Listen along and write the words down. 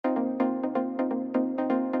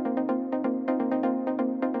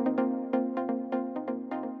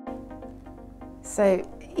So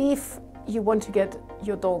if you want to get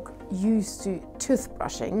your dog used to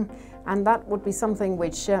toothbrushing, and that would be something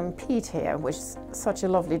which Pete here, which is such a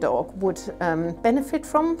lovely dog, would benefit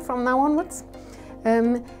from now onwards,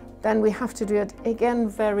 then we have to do it again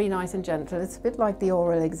very nice and gentle. It's a bit like the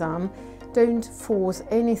oral exam. Don't force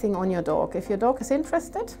anything on your dog. If your dog is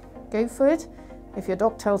interested, go for it. If your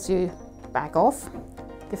dog tells you back off,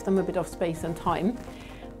 give them a bit of space and time.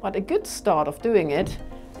 But a good start of doing it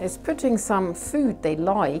is putting some food they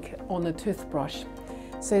like on a toothbrush,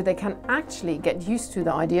 so they can actually get used to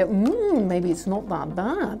the idea, maybe it's not that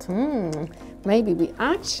bad. Maybe we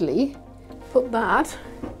actually put that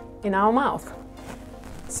in our mouth.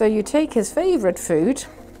 So you take his favorite food,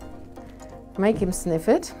 make him sniff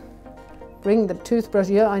it, bring the toothbrush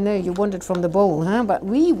here. I know you want it from the bowl, huh? But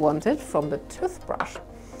we want it from the toothbrush.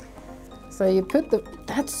 So you put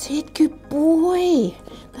that's it, good boy.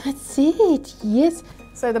 That's it, yes.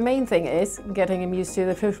 So the main thing is getting him used to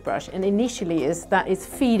the toothbrush, and initially that is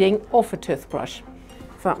feeding off a toothbrush,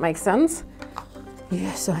 if that makes sense.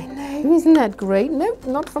 Yes, I know, isn't that great? No,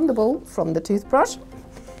 not from the bowl, from the toothbrush.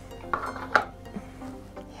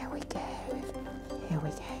 Here we go, here we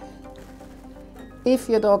go. If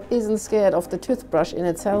your dog isn't scared of the toothbrush in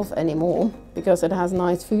itself anymore, because it has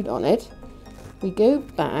nice food on it, we go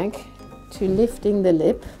back to lifting the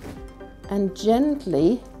lip and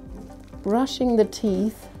gently brushing the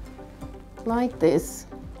teeth like this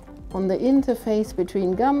on the interface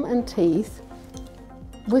between gum and teeth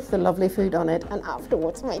with the lovely food on it, and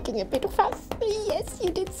afterwards making a bit of fuss. Yes,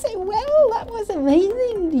 you did so well, that was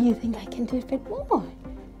amazing. Do you think I can do a bit more?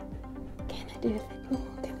 Can I do a bit more?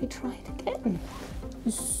 Can we try it again?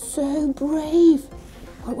 You're so brave.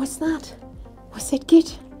 What was that? Was it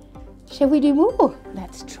good? Shall we do more?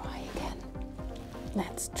 Let's try again.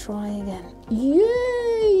 Let's try again.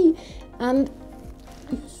 Yay! And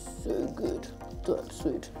so good. That's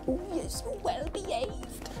it. Oh yes, well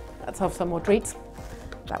behaved. Let's have some more treats.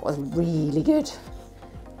 That was really good.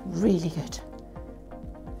 Really good.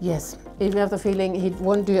 Yes, if you have the feeling he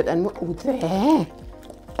won't do it and there,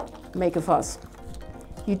 make a fuss.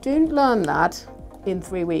 You don't learn that in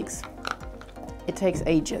 3 weeks. It takes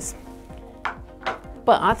ages.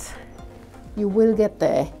 But you will get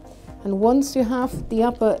there. And once you have the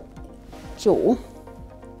upper jaw,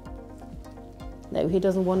 no, he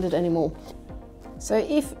doesn't want it anymore. So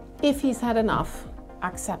if he's had enough,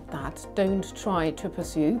 accept that. Don't try to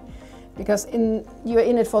pursue, because you're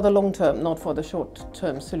in it for the long term, not for the short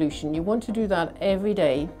term solution. You want to do that every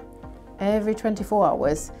day, every 24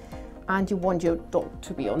 hours, and you want your dog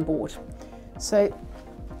to be on board. So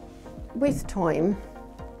with time,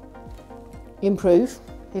 improve.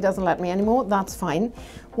 He doesn't let me anymore, that's fine.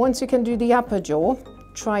 Once you can do the upper jaw,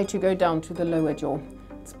 try to go down to the lower jaw.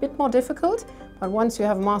 It's a bit more difficult, but once you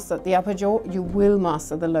have mastered the upper jaw, you will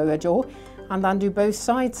master the lower jaw, and then do both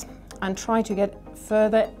sides and try to get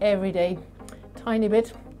further every day, tiny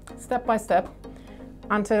bit, step by step,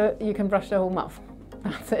 until you can brush the whole mouth.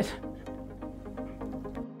 That's it.